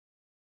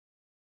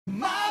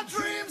My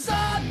dreams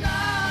are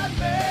nightmares.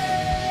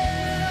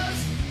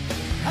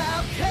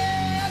 How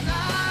can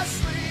I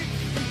sleep?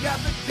 You got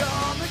the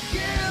gun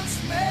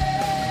against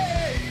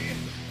me.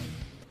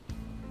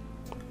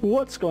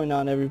 What's going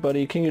on,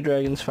 everybody? King of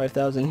Dragons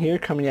 5000 here,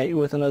 coming at you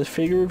with another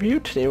figure review.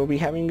 Today we'll be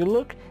having a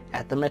look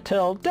at the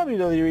Mattel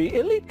WWE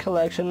Elite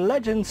Collection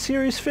Legends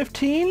Series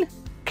 15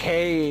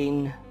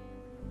 Kane.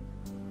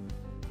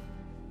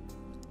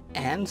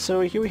 And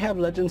so here we have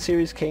Legend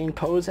Series Kane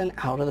posed and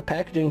out of the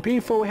packaging.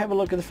 Before we have a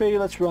look at the figure,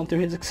 let's run through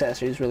his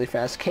accessories really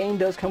fast. Kane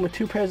does come with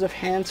 2 pairs of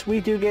hands. We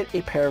do get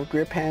a pair of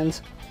grip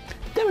hands.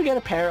 Then we get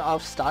a pair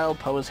of style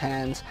pose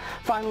hands.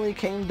 Finally,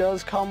 Kane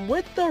does come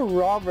with the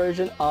Raw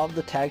version of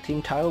the tag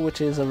team title,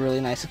 which is a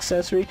really nice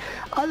accessory.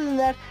 Other than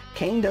that,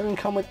 Kane doesn't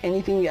come with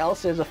anything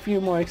else. There's a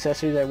few more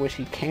accessories I wish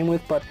he came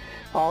with, but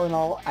all in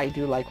all, I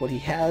do like what he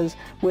has.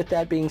 With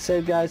that being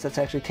said, guys, let's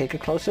actually take a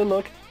closer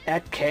look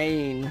at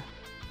Kane.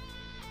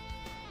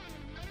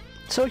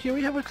 So here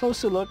we have a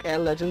closer look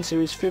at Legend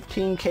Series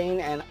 15 Kane,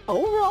 and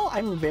overall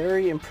I'm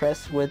very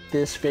impressed with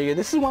this figure.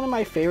 This is one of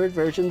my favorite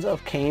versions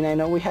of Kane. I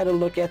know we had a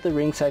look at the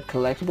ringside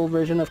collectible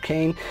version of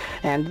Kane,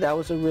 and that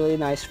was a really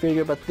nice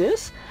figure, but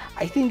this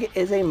I think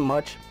is a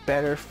much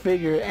better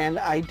figure, and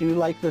I do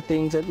like the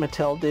things that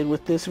Mattel did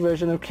with this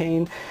version of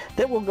Kane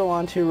that we'll go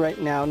on to right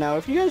now. Now,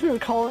 if you guys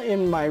recall,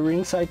 in my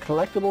ringside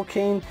collectible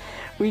Kane,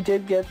 we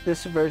did get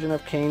this version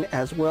of Kane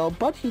as well,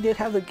 but he did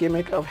have the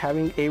gimmick of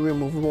having a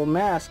removable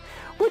mask,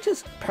 which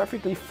is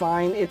perfectly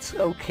fine. It's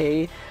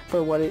okay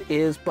for what it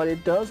is, but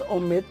it does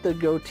omit the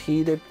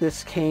goatee that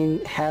this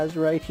Kane has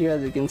right here,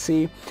 as you can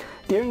see.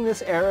 During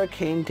this era,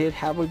 Kane did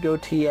have a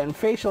goatee and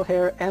facial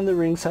hair, and the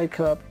ringside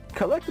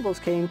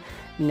collectibles Kane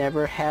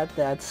never had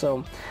that,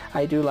 so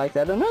I do like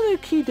that. Another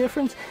key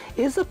difference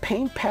is the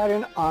paint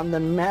pattern on the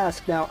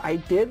mask. Now, I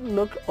did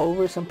look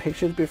over some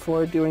pictures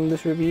before doing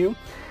this review.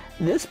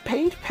 This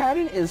paint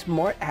pattern is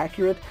more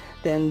accurate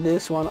than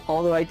this one,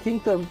 although I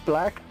think the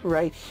black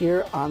right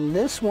here on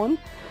this one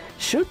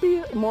should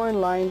be more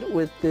in line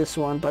with this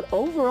one. But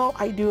overall,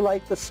 I do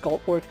like the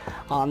sculpt work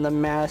on the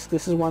mask.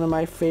 This is one of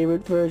my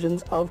favorite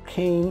versions of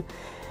Kane,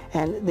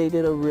 and they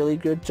did a really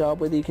good job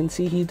with it. You can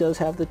see he does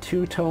have the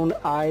two-tone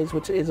eyes,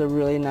 which is a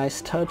really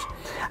nice touch.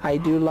 I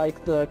do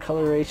like the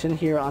coloration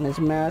here on his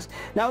mask.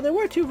 Now, there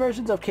were 2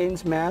 versions of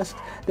Kane's mask.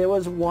 There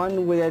was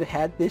one that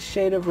had this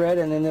shade of red,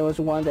 and then there was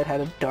one that had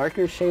a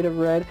darker shade of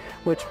red,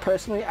 which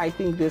personally I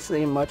think this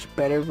is a much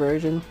better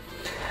version.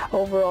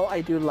 Overall,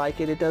 I do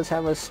like it. It does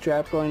have a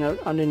strap going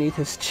underneath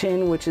his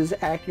chin, which is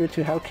accurate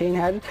to how Kane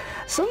had it.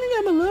 Something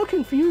I'm a little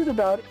confused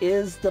about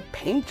is the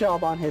paint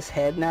job on his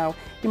head. Now,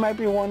 you might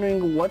be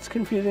wondering what's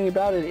confusing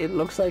about it. It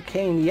looks like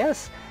Kane.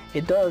 Yes,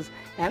 it does.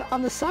 And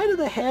on the side of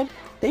the head,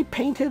 they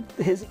painted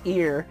his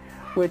ear,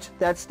 which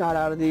that's not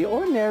out of the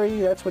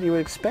ordinary. That's what you would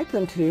expect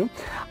them to do.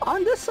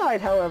 On this side,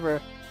 however,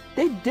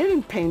 they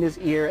didn't paint his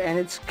ear, and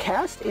it's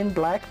cast in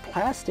black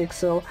plastic,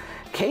 so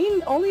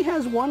Kane only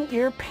has one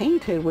ear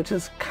painted, which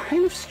is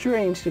kind of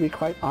strange, to be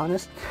quite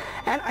honest.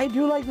 And I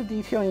do like the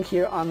detailing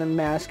here on the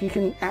mask. You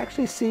can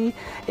actually see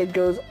it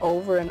goes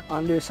over and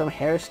under some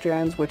hair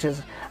strands, which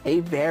is a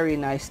very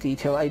nice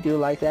detail. I do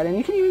like that. And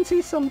you can even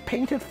see some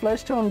painted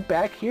flesh tone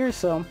back here,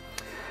 so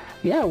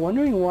yeah,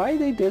 wondering why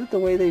they did it the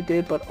way they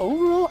did, but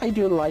overall I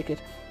do like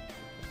it.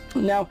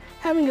 Now,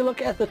 having a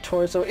look at the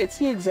torso, it's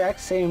the exact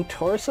same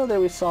torso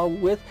that we saw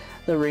with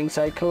the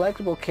ringside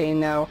collectible Kane.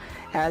 Now,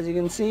 as you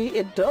can see,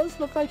 it does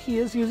look like he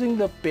is using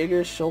the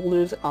bigger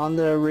shoulders on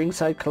the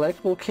ringside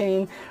collectible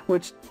Kane,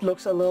 which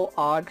looks a little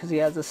odd because he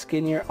has the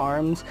skinnier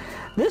arms.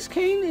 This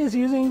Kane is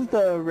using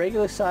the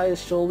regular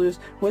size shoulders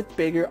with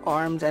bigger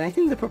arms, and I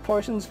think the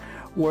proportions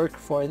work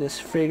for this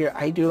figure.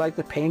 I do like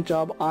the paint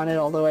job on it,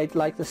 although I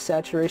like the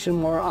saturation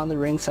more on the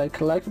ringside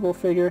collectible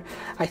figure.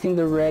 I think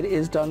the red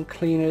is done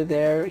cleaner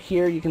there.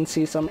 Here you can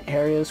see some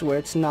areas where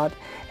it's not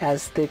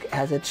as thick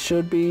as it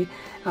should be.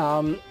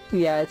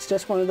 Yeah, it's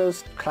just one of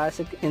those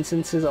classic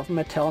instances of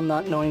Mattel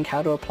not knowing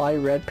how to apply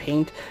red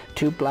paint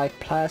to black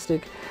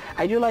plastic.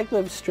 I do like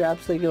the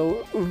straps. They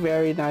go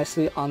very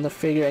nicely on the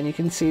figure, and you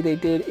can see they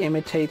did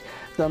imitate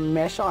the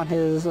mesh on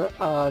his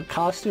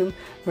costume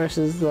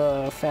versus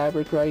the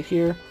fabric right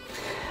here.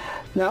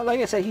 Now, like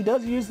I said, he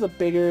does use the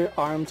bigger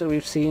arms that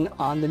we've seen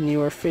on the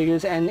newer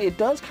figures, and it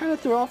does kind of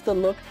throw off the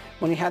look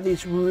when you have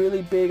these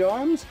really big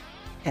arms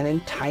and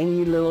then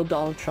tiny little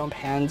Donald Trump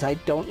hands. I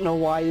don't know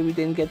why we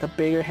didn't get the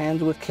bigger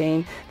hands with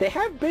Kane. They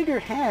have bigger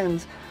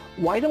hands.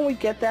 Why don't we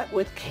get that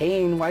with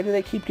Kane? Why do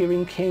they keep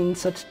giving Kane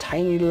such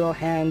tiny little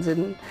hands?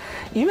 And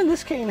even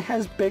this Kane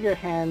has bigger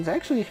hands.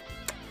 Actually,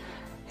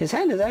 his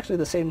hand is actually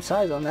the same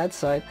size on that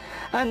side.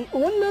 And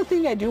one other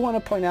thing I do want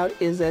to point out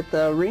is that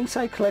the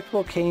ringside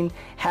collectible Kane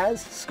has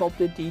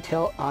sculpted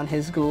detail on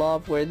his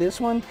glove, where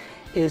this one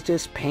is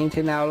just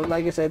painted out.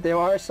 Like I said, there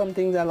are some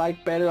things I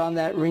like better on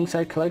that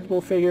ringside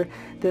collectible figure.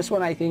 This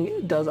one I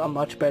think does a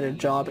much better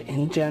job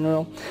in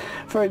general.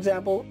 For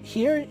example,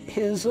 here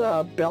his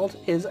belt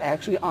is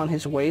actually on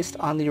his waist.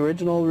 On the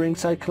original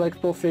ringside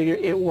collectible figure,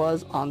 it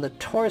was on the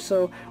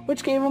torso,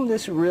 which gave him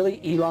this really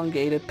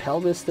elongated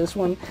pelvis. This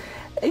one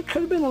It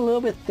could have been a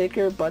little bit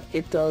thicker, but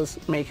it does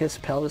make his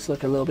pelvis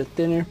look a little bit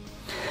thinner.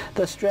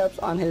 The straps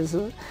on his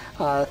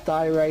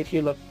thigh right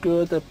here look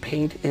good. The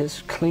paint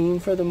is clean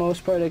for the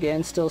most part.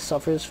 Again, still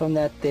suffers from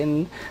that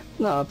thin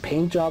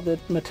paint job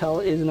that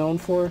Mattel is known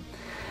for.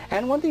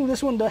 And one thing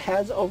this one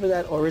has over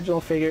that original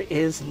figure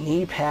is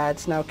knee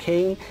pads. Now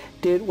Kane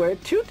did wear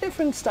two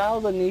different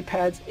styles of knee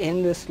pads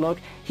in this look.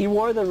 He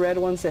wore the red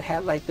ones that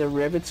had like the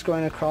rivets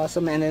going across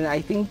them, and then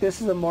I think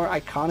this is the more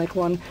iconic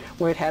one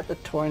where it had the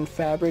torn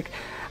fabric.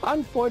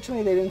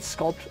 Unfortunately, they didn't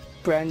sculpt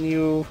brand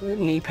new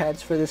knee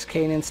pads for this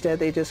Kane. Instead,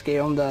 they just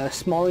gave him the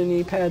smaller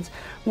knee pads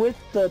with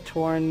the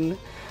torn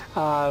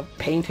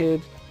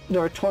painted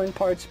or torn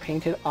parts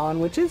painted on,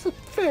 which is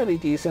fairly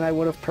decent. I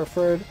would have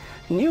preferred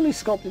newly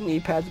sculpted knee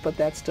pads, but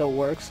that still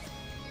works.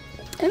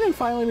 And then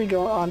finally we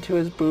go on to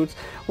his boots,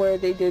 where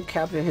they did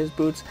capture his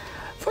boots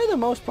for the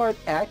most part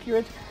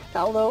accurate,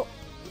 although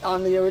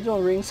on the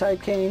original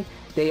ringside Kane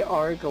they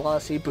are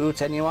glossy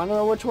boots. And you want to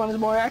know which one is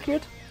more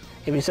accurate?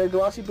 If you said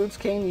glossy boots,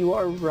 Kane, you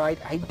are right.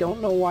 I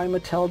don't know why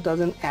Mattel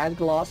doesn't add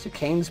gloss to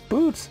Kane's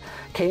boots.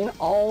 Kane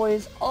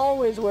always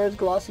wears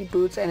glossy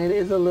boots, and it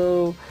is a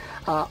little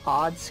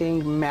odd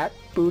seeing matte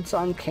boots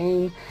on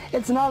Kane.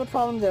 It's not a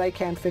problem that I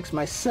can't fix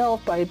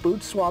myself by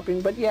boot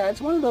swapping, but yeah,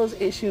 it's one of those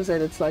issues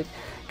that it's like,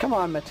 come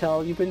on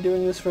Mattel, you've been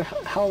doing this for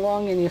how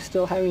long and you're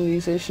still having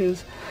these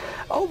issues?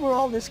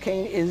 Overall, this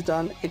Kane is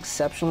done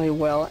exceptionally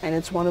well, and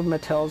it's one of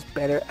Mattel's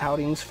better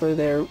outings for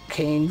their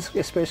Kanes,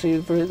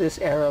 especially for this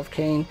era of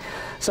Kane.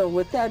 So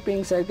with that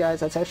being said,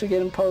 guys, let's actually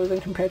get him posed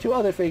and compared to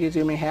other figures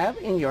you may have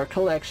in your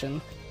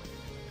collection.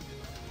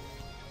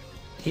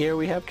 Here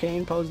we have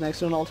Kane posed next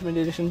to an Ultimate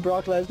Edition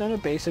Brock Lesnar and a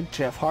basic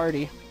Jeff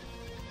Hardy.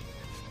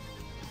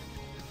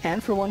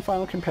 And for one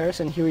final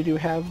comparison, here we do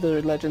have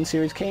the Legend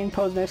Series Kane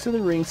posed next to the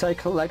ringside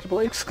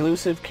collectible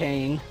exclusive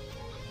Kane.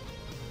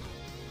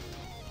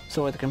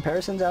 So with the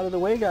comparisons out of the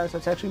way, guys,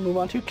 let's actually move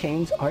on to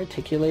Kane's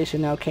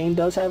articulation. Now, Kane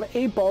does have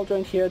a ball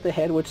joint here at the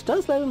head, which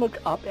does let him look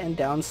up and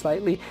down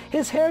slightly.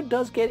 His hair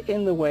does get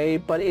in the way,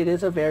 but it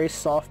is a very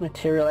soft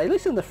material, at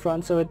least in the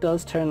front, so it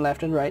does turn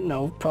left and right,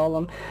 no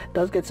problem.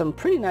 Does get some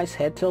pretty nice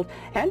head tilt,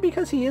 and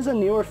because he is a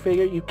newer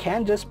figure, you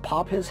can just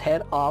pop his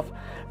head off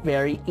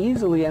very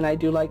easily, and I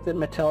do like that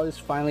Mattel is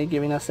finally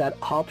giving us that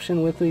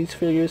option with these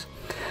figures.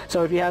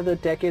 So if you have the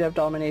Decade of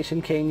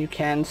Domination Kane, you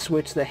can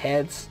switch the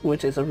heads,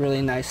 which is a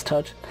really nice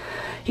touch.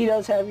 He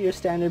does have your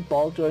standard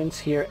ball joints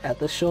here at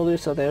the shoulder,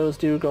 so those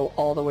do go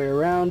all the way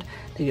around.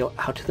 They go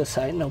out to the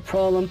side, no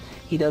problem.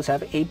 He does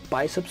have a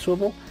bicep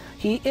swivel.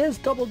 He is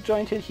double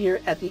jointed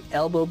here at the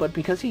elbow, but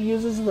because he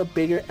uses the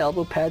bigger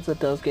elbow pads, that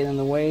does get in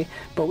the way.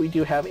 But we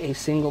do have a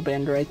single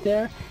bend right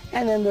there,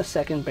 and then the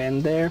second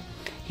bend there.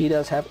 He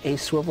does have a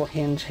swivel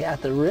hinge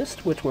at the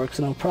wrist, which works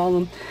no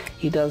problem.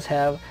 He does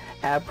have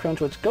ab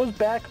crunch, which goes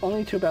back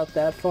only to about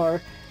that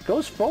far,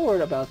 goes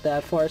forward about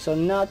that far, so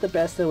not the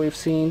best that we've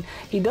seen.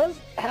 He does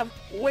have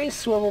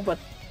waist swivel, but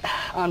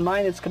on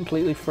mine it's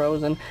completely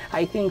frozen.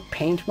 I think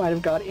paint might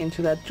have got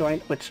into that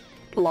joint, which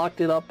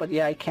locked it up, but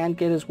yeah, I can't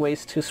get his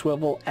waist to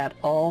swivel at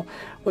all,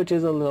 which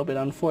is a little bit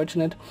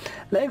unfortunate.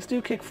 Legs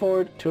do kick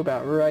forward to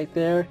about right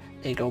there.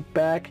 They go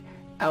back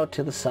out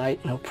to the side,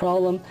 no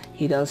problem.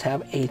 He does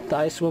have a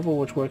thigh swivel,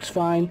 which works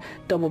fine.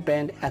 Double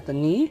bend at the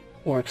knee,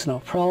 works no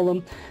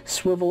problem.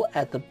 Swivel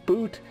at the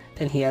boot,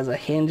 then he has a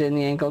hinge in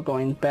the ankle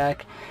going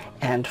back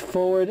and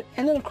forward,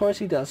 and then of course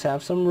he does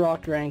have some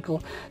rocker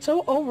ankle.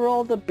 So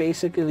overall, the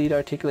basic elite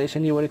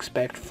articulation you would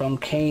expect from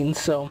Kane.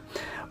 So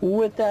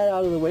with that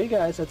out of the way,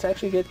 guys, let's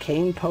actually get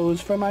Kane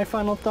posed for my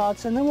final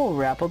thoughts, and then we'll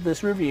wrap up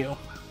this review.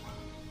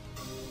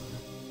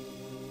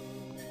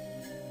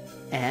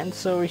 And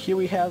so here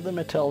we have the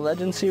Mattel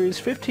Legend Series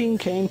 15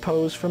 Kane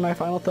pose for my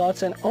final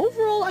thoughts, and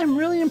overall I'm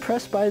really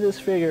impressed by this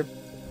figure.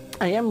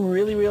 I am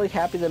really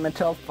happy that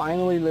Mattel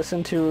finally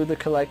listened to the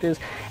collectors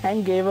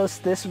and gave us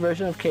this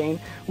version of Kane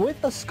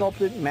with a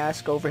sculpted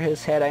mask over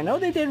his head. I know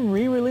they did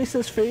re-release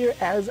this figure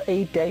as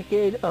a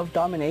Decade of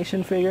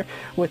Domination figure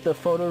with the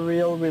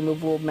photoreal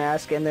removable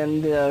mask and then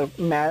the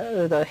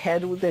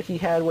head that he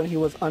had when he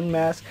was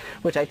unmasked,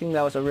 which I think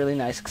that was a really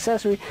nice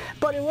accessory,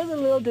 but it was a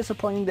little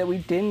disappointing that we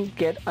didn't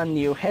get a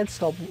new head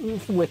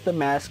sculpt with the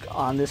mask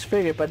on this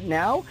figure. But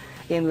now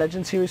in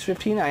Legend Series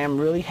 15, I am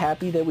really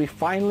happy that we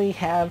finally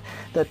have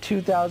the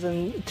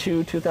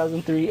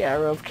 2002-2003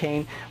 era of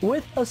Kane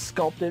with a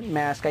sculpted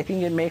mask. I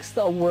think it makes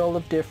a world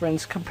of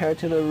difference compared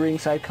to the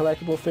ringside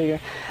collectible figure.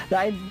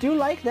 I do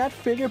like that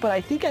figure, but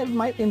I think I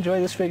might enjoy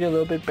this figure a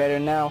little bit better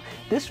now.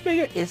 This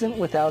figure isn't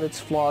without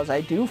its flaws.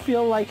 I do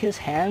feel like his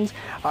hands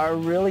are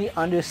really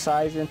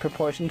undersized in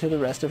proportion to the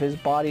rest of his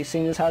body,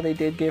 seeing as how they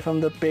did give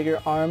him the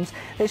bigger arms.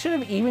 They should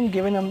have even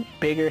given him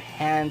bigger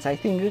hands. I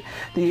think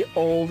the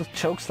old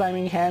choke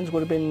slamming hands would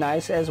have been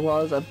nice, as well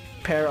as a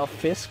pair of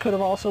fists could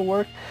have also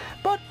worked.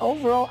 But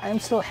overall, I'm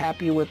still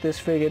happy with this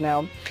figure.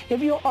 Now,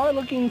 if you are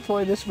looking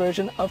for this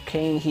version of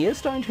Kane, he is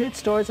starting to hit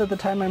stores at the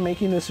time I'm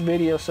making this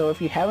video, so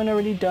if you haven't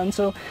already done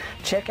so,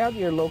 check out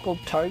your local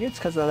Targets,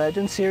 because the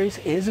Legend series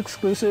is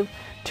exclusive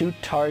to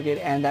Target,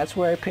 and that's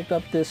where I picked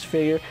up this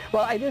figure.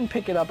 Well, I didn't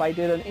pick it up, I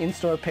did an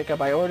in-store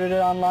pickup. I ordered it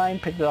online,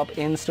 picked it up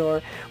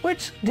in-store,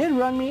 which did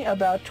run me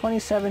about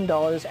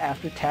 $27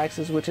 after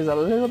taxes, which is a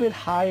little bit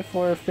high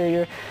for a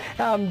figure.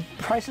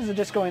 Prices are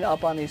just going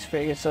up on these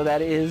figures, so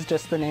that is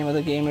just the name of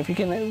the game. If you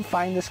can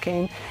find this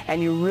Kane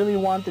and you really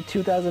want the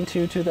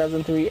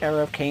 2002-2003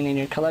 era of Kane in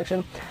your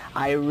collection,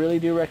 I really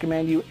do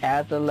recommend you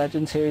add the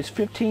Legend Series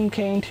 15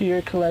 Kane to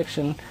your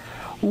collection.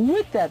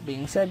 With that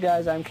being said,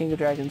 guys, I'm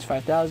KingofDragons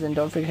 5000.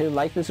 Don't forget to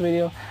like this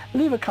video,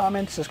 leave a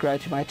comment, subscribe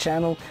to my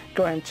channel.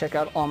 Go ahead and check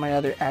out all my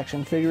other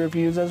action figure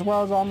reviews as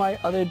well as all my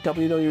other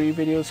WWE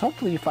videos.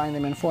 Hopefully you find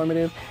them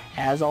informative.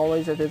 As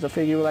always, if there's a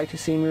figure you would like to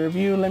see me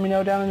review, let me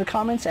know down in the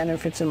comments, and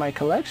if it's in my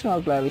collection,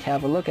 I'll gladly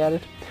have a look at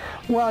it.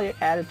 While you're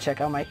at it, check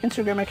out my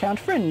Instagram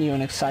account for new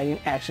and exciting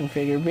action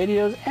figure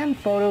videos and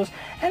photos,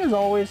 and as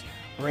always,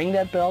 ring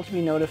that bell to be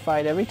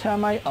notified every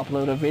time I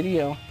upload a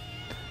video.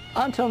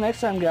 Until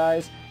next time,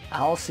 guys,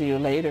 I'll see you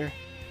later.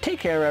 Take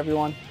care,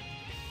 everyone.